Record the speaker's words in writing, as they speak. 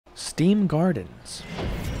Steam Gardens.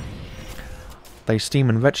 They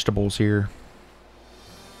steaming vegetables here.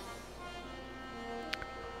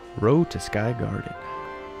 Road to Sky Garden.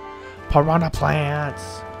 Piranha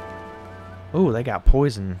plants. Oh, they got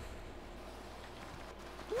poison.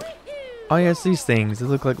 Oh yes, these things. They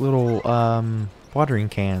look like little watering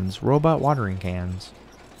cans. Robot watering cans.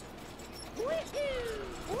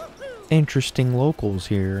 Interesting locals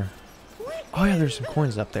here. Oh yeah, there's some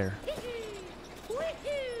coins up there.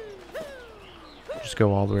 Just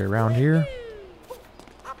go all the way around here.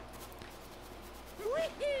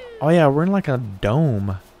 Oh yeah, we're in like a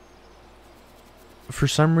dome. For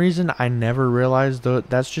some reason, I never realized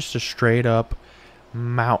that's just a straight up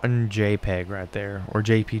mountain JPEG right there. Or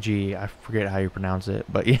JPG, I forget how you pronounce it,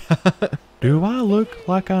 but yeah. Do I look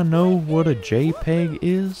like I know what a JPEG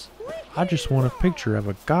is? I just want a picture of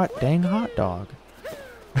a goddamn hot dog.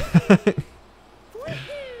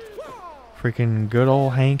 Freaking good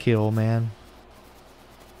old Hank Hill, man.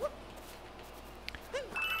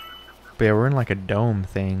 But yeah, we're in like a dome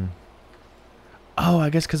thing. Oh,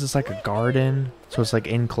 I guess because it's like a garden, so it's like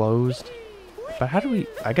enclosed. But how do we...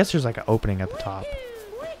 I guess there's like an opening at the top.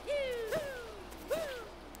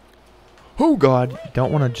 Oh god,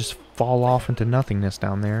 don't want to just fall off into nothingness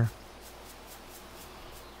down there.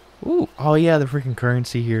 Ooh, oh yeah, the freaking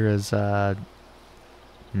currency here is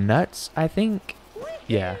nuts, I think.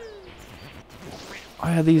 Yeah. Oh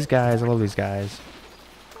yeah, these guys, I love these guys.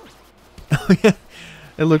 Oh yeah,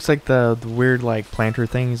 it looks like the weird like planter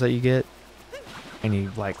things that you get, and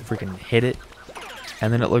you like freaking hit it,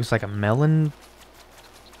 and then it looks like a melon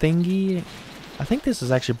thingy. I think this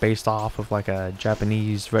is actually based off of like a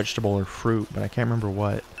Japanese vegetable or fruit, but I can't remember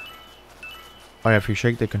what. Oh yeah, if you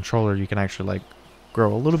shake the controller, you can actually like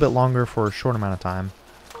grow a little bit longer for a short amount of time.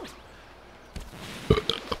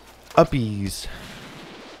 Uppies.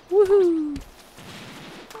 Woohoo!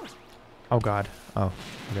 Oh god. Oh,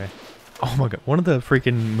 okay. Oh my god. One of the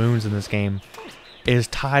freaking moons in this game is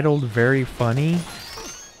titled Very Funny.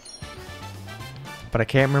 But I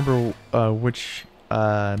can't remember which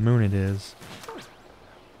moon it is.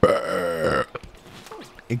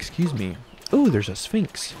 Excuse me. Ooh, there's a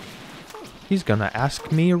Sphinx. He's gonna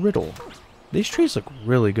ask me a riddle. These trees look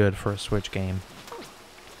really good for a Switch game.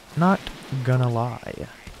 Not gonna lie.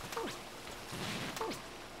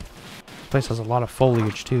 This place has a lot of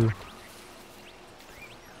foliage too.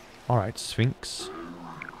 Alright, Sphinx.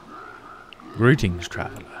 Greetings,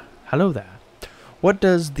 traveler. Hello there. What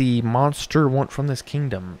does the monster want from this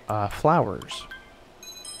kingdom? Flowers.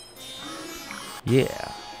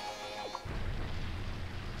 Yeah.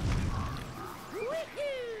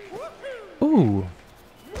 Ooh.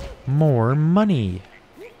 More money.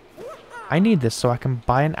 I need this so I can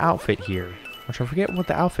buy an outfit here. Which I forget what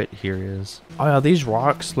the outfit here is. Oh yeah, these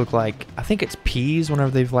rocks look like, I think it's peas whenever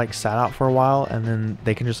they've like sat out for a while, and then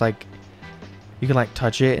they can just like, you can like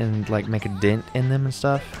touch it and like make a dent in them and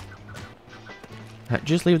stuff.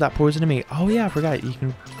 Just leave that poison to me. Oh yeah, I forgot, you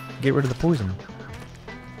can get rid of the poison.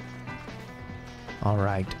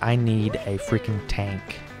 Alright, I need a freaking tank.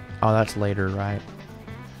 Oh, that's later, right?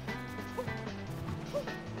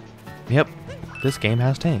 Yep, this game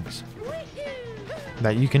has tanks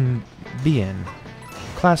that you can be in.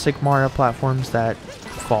 Classic Mario platforms that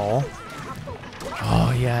fall.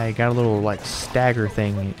 Oh yeah, you got a little like stagger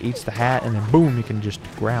thing. It eats the hat and then boom, you can just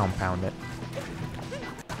ground pound it.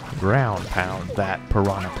 Ground pound that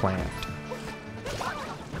piranha plant.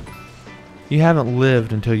 You haven't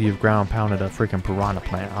lived until you've ground pounded a freaking piranha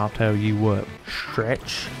plant. I'll tell you what.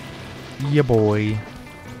 Stretch ya boy.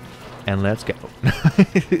 And let's go.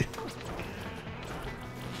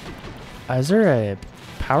 Is there a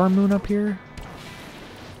power moon up here?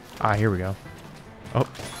 Ah, here we go. Oh,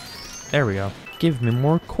 there we go. Give me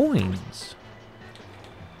more coins.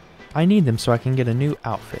 I need them so I can get a new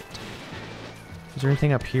outfit. Is there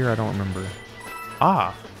anything up here? I don't remember.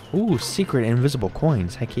 Ah, ooh, secret invisible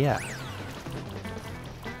coins. Heck yeah.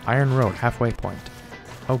 Iron Road, halfway point.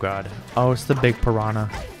 Oh god. Oh, it's the big piranha.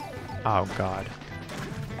 Oh god.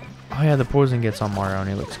 Oh yeah, the poison gets on Mario and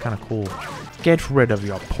he looks kind of cool. Get rid of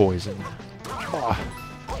your poison. Oh.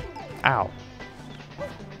 Ow.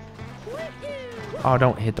 Oh,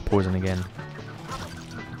 don't hit the poison again.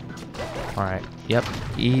 Alright. Yep.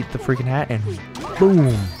 Eat the freaking hat and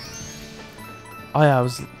boom. Oh yeah,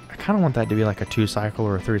 I kind of want that to be like a 2 cycle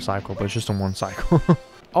or a 3 cycle, but it's just a 1 cycle.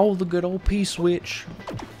 Oh, the good old P-switch.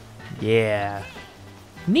 Yeah.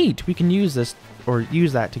 Neat. We can use this or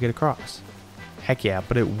use that to get across. Heck yeah,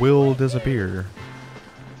 but it will disappear.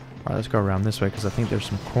 Alright, let's go around this way because I think there's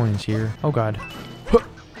some coins here. Oh god.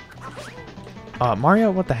 Mario,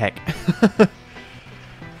 what the heck?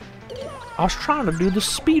 I was trying to do the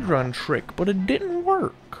speedrun trick, but it didn't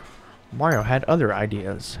work. Mario had other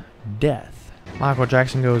ideas. Death. Michael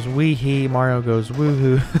Jackson goes wee hee, Mario goes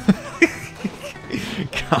woohoo.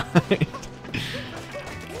 God.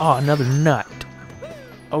 Oh, another nut.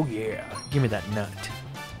 Oh yeah, give me that nut.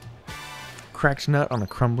 Cracks nut on a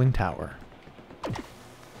crumbling tower.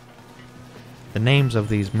 The names of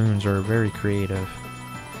these moons are very creative.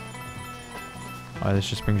 Oh, this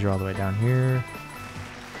just brings you all the way down here.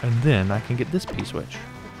 And then I can get this P-switch.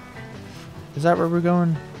 Is that where we're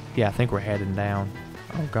going? Yeah, I think we're heading down.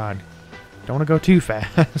 Oh god. Don't want to go too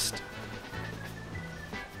fast.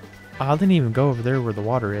 Oh, I didn't even go over there where the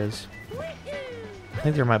water is. I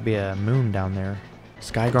think there might be a moon down there.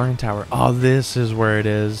 Sky Guardian Tower. Oh, this is where it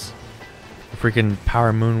is. The freaking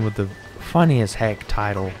power moon with the funniest heck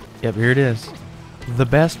title. Yep, here it is. The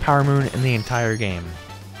best power moon in the entire game.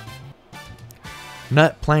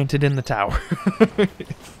 Nut planted in the tower.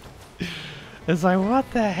 It's like, what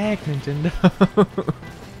the heck, Nintendo?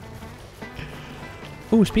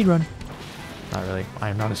 Ooh, speedrun. Not really. I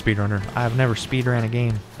am not a speedrunner. I have never speedrun a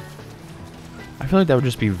game. I feel like that would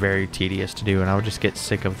just be very tedious to do, and I would just get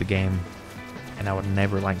sick of the game. And I would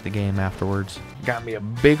never like the game afterwards. Got me a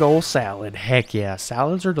big old salad. Heck yeah.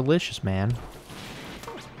 Salads are delicious, man.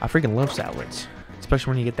 I freaking love salads.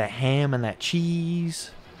 Especially when you get that ham and that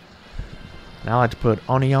cheese. And I like to put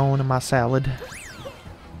onion in my salad.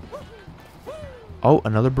 Oh,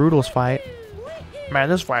 another Brutals fight. Man,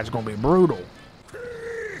 this fight's gonna be brutal.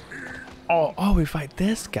 Oh, we fight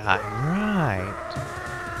this guy. Right.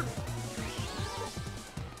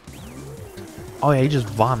 Oh, yeah, he just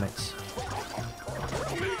vomits.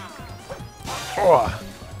 Oh.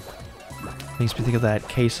 Makes me think of that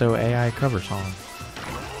Queso AI cover song.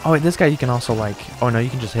 Oh, wait, this guy you can also, like... Oh, no,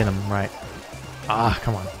 you can just hit him, right. Ah,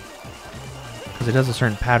 come on. Because it does a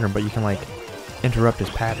certain pattern, but you can, like, interrupt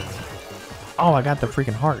his pattern. Oh, I got the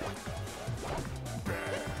freaking heart.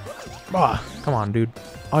 Ah, come on, dude.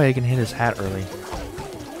 Oh, yeah, you can hit his hat early.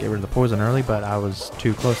 Get rid of the poison early, but I was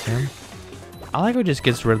too close to him. I like how it just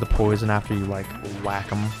gets rid of the poison after you, like, whack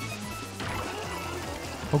him.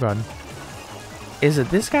 Oh, God. Is it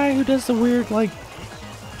this guy who does the weird, like,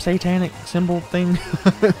 satanic symbol thing?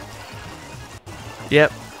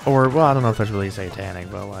 Yep. Or, well, I don't know if that's really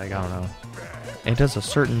satanic, but, like, I don't know. It does a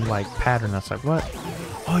certain, like, pattern that's like, what?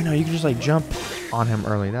 Oh, no, you can just, like, jump on him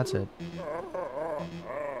early. That's it.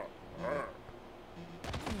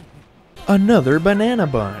 Another banana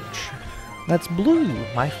bunch. That's blue,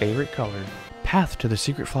 my favorite color. Path to the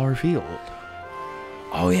secret flower field.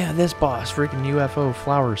 Oh, yeah, this boss. Freaking UFO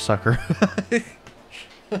flower sucker.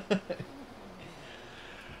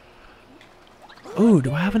 Ooh,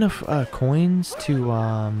 do I have enough coins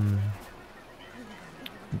to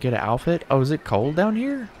get an outfit? Oh, is it cold down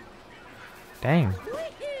here? Dang.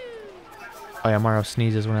 Oh yeah, Mario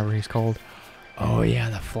sneezes whenever he's cold. Oh yeah,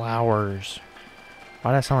 the flowers.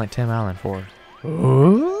 Why'd that sound like Tim Allen for?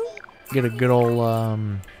 Ooh. Get a good old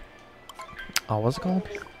oh, what's it called?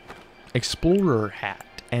 Explorer hat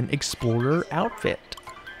and explorer outfit.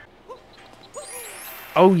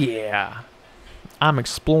 Oh yeah. I'm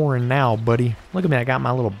exploring now, buddy. Look at me, I got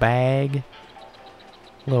my little bag.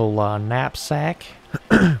 Little knapsack.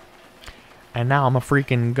 And now I'm a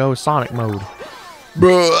freaking go Sonic mode.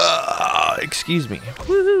 Excuse me.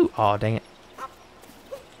 Woohoo! Aw, dang it.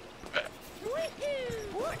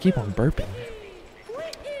 I keep on burping.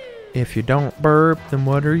 If you don't burp, then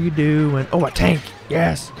what are you doing? Oh, a tank!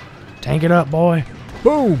 Yes! Tank it up, boy!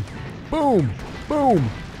 Boom! Boom! Boom!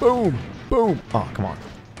 Boom! Boom! Oh, come on.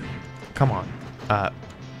 Come on.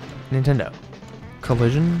 Nintendo.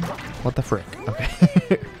 Collision? What the frick?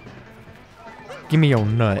 Okay. Give me your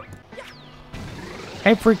nut.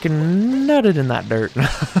 I freaking nutted in that dirt.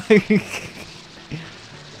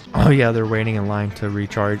 Oh yeah, they're waiting in line to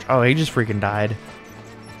recharge. Oh, he just freaking died.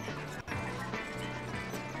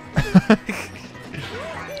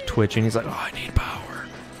 Twitching, he's like, oh, I need power.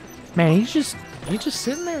 Man, he's just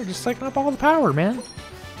sitting there, just sucking up all the power, man.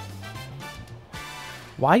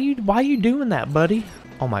 Why you doing that, buddy?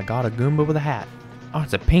 Oh my god, a Goomba with a hat. Oh,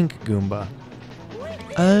 it's a pink Goomba.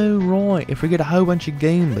 Oh, right. If we get a whole bunch of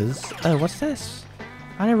Goombas... Oh, what's this?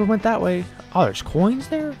 I never went that way. Oh, there's coins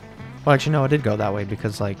there? Well, actually, no, I did go that way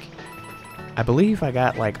because, like... I believe I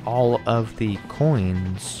got, like, all of the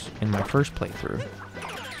coins in my first playthrough.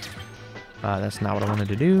 That's not what I wanted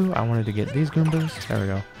to do. I wanted to get these Goombas. There we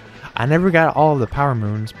go. I never got all of the power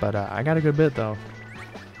moons, but I got a good bit, though.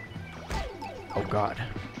 Oh, God.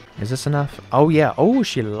 Is this enough? Oh, yeah. Oh,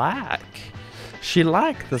 she like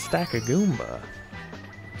the stack of Goomba.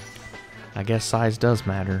 I guess size does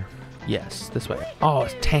matter. Yes, this way. Oh,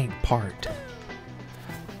 it's tank part.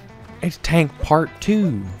 It's Tank Part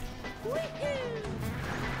 2.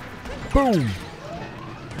 Boom.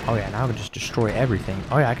 Oh yeah, now I can just destroy everything.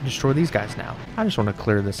 Oh yeah, I can destroy these guys now. I just want to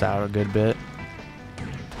clear this out a good bit.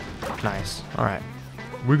 Nice. Alright.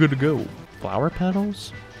 We're good to go. Flower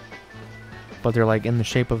petals? But they're like in the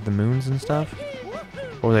shape of the moons and stuff?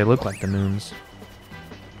 Or they look like the moons.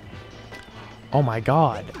 Oh my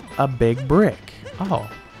god. A big brick. Oh.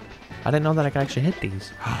 I didn't know that I could actually hit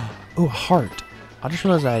these. Ooh, a heart. I just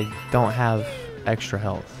realized I don't have extra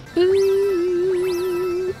health.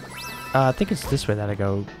 I think it's this way that I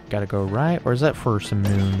gotta go, right? Or is that for some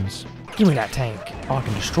moons? Give me that tank. Oh, I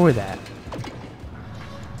can destroy that.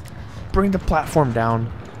 Bring the platform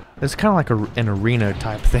down. It's kind of like an arena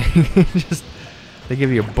type thing. Just they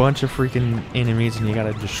give you a bunch of freaking enemies and you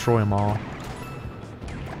gotta destroy them all.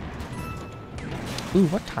 Ooh,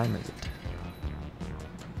 what time is it?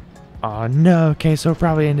 Oh no, Queso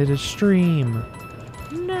probably ended his stream.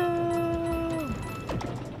 No.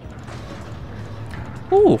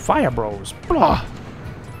 Ooh, fire bros. Blah.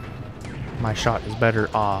 My shot is better,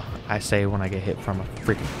 I say when I get hit from a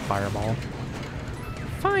freaking fireball.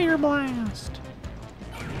 Fire blast.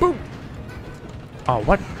 Boom. Oh,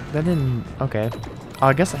 what? That didn't... Okay. Oh,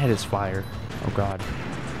 I guess I hit his fire. Oh, God.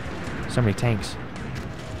 So many tanks.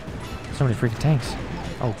 So many freaking tanks.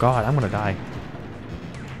 Oh, God. I'm gonna die.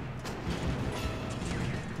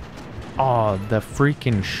 Oh, the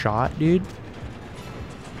freaking shot, dude.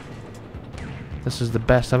 This is the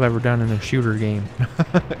best I've ever done in a shooter game.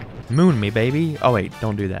 Moon me, baby. Oh, wait.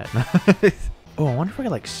 Don't do that. Oh, I wonder if I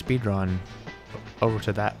could, like, speedrun over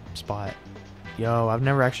to that spot. Yo, I've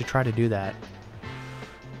never actually tried to do that.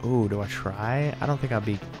 Ooh, do I try? I don't think I'll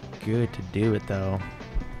be good to do it, though.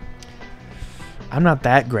 I'm not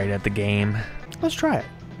that great at the game. Let's try it.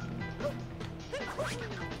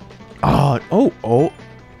 Oh.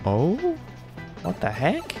 What the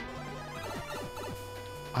heck?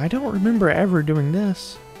 I don't remember ever doing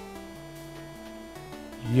this.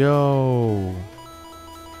 Yo.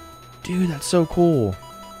 Dude, that's so cool.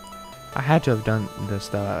 I had to have done this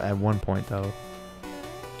though at one point though.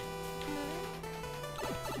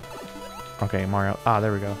 Okay, Mario. Ah,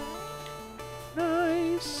 there we go.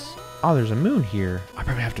 Nice. Oh, there's a moon here. I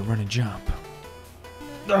probably have to run and jump.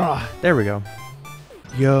 Ah, there we go.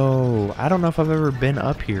 Yo, I don't know if I've ever been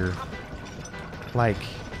up here. Like,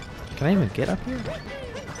 can I even get up here?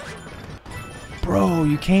 Bro,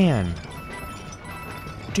 you can.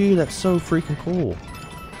 Dude, that's so freaking cool.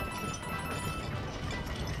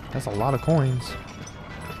 That's a lot of coins.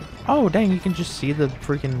 Oh, dang, you can just see the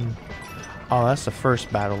freaking... Oh, that's the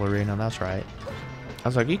first battle arena. That's right. I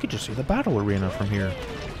was like, you could just see the battle arena from here.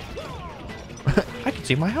 I can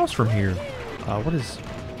see my house from here. What is...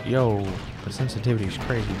 Yo, the sensitivity is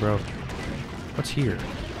crazy, bro. What's here?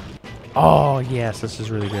 Oh, yes, this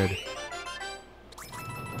is really good.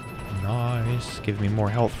 Nice. Give me more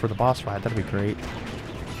health for the boss fight. That'd be great.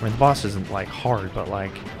 I mean, the boss isn't, like, hard, but,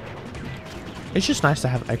 like... It's just nice to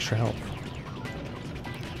have extra health.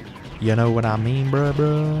 You know what I mean,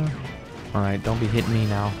 bruh? Alright, don't be hitting me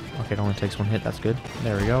now. Okay, it only takes one hit. That's good.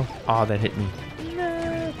 There we go. Oh, that hit me.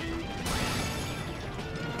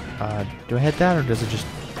 Do I hit that, or does it just...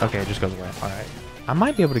 Okay, it just goes away. Alright. I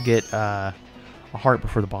might be able to get a heart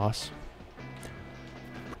before the boss.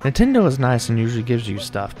 Nintendo is nice and usually gives you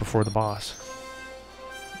stuff before the boss.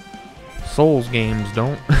 Souls games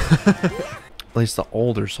don't. At least the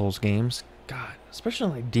older Souls games. God, especially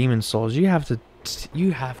like Demon Souls, you have to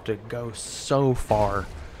go so far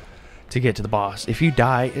to get to the boss. If you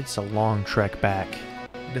die, it's a long trek back.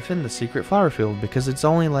 Defend the secret flower field because it's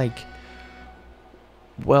only like,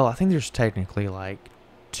 well, I think there's technically like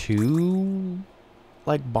 2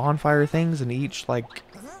 like bonfire things in each like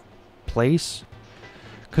place,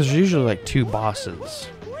 because there's usually like 2 bosses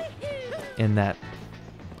in that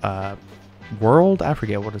world. I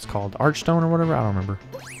forget what it's called, Archstone or whatever, I don't remember.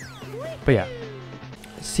 But yeah,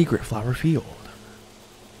 secret flower field.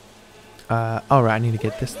 Alright, I need to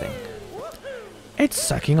get this thing. It's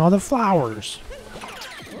sucking all the flowers.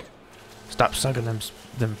 Stop sucking them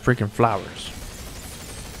freaking flowers.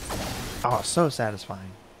 Oh, so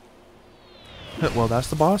satisfying. Well, that's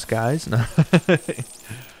the boss, guys.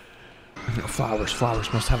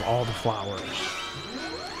 Flowers must have all the flowers.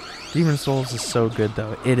 Demon Souls is so good,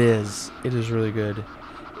 though. It is really good.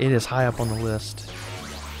 It is high up on the list.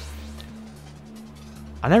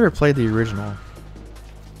 I never played the original.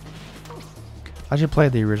 I should play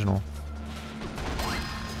the original.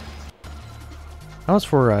 That was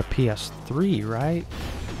for PS3, right?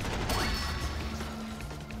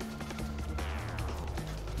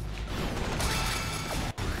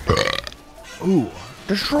 Ooh,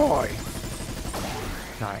 destroy!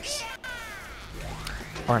 Nice.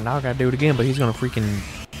 Alright, now I gotta do it again, but he's gonna freaking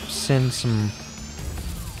send some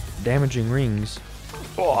damaging rings.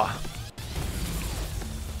 Oh.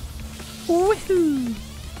 Woohoo!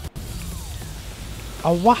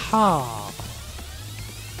 Awaha!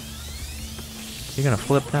 You gonna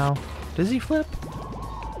flip now? Does he flip?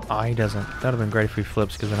 Oh, he doesn't. That would have been great if he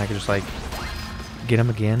flips, because then I could just, like, get him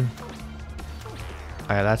again.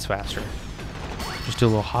 Oh, yeah, that's faster. Just do a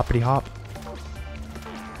little hoppity hop.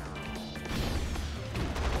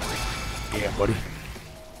 Yeah, buddy.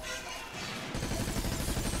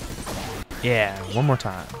 Yeah, one more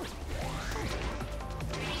time.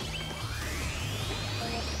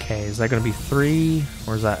 Okay, is that going to be 3?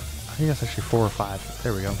 Or is that... I think that's actually 4 or 5.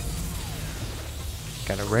 There we go.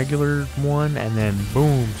 Got a regular one, and then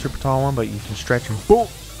boom, super tall one, but you can stretch and boom!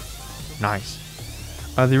 Nice.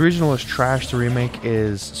 The original is trash, the remake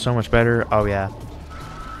is so much better. Oh, yeah.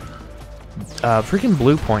 Freaking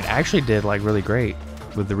Blue Point actually did, like, really great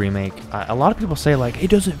with the remake. A lot of people say, like, it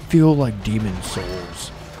doesn't feel like Demon Souls.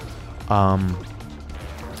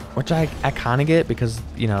 Which I kind of get, because,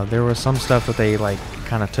 you know, there was some stuff that they, like,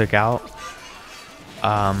 kind of took out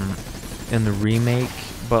in the remake,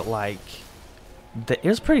 but, like,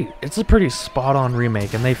 it's a pretty spot-on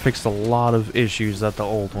remake, and they fixed a lot of issues that the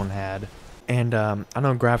old one had. And I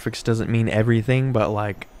know graphics doesn't mean everything, but,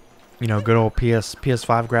 like, you know, good old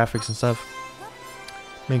PS5 graphics and stuff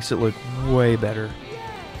makes it look way better.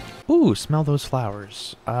 Ooh, smell those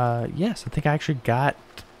flowers. Yes, I think I actually got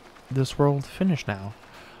this world finished now.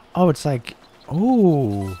 Oh, it's like,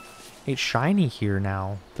 ooh, it's shiny here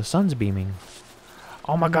now. The sun's beaming.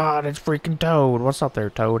 Oh my god, it's freaking Toad. What's up there,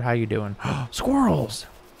 Toad? How you doing? Squirrels!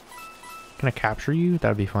 Can I capture you?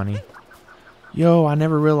 That'd be funny. Yo, I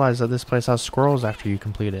never realized that this place has squirrels after you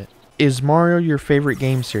complete it. Is Mario your favorite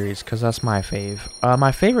game series? Because that's my fave.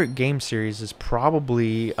 My favorite game series is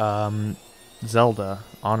probably Zelda,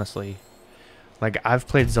 honestly. Like, I've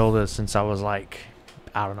played Zelda since I was like,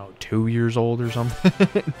 I don't know, 2 years old or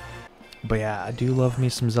something. But yeah, I do love me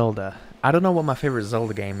some Zelda. I don't know what my favorite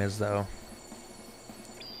Zelda game is, though.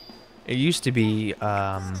 It used to be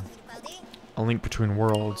A Link Between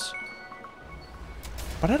Worlds.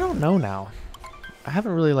 But I don't know now. I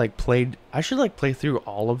haven't really, like, played... I should, like, play through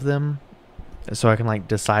all of them so I can, like,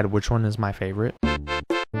 decide which one is my favorite.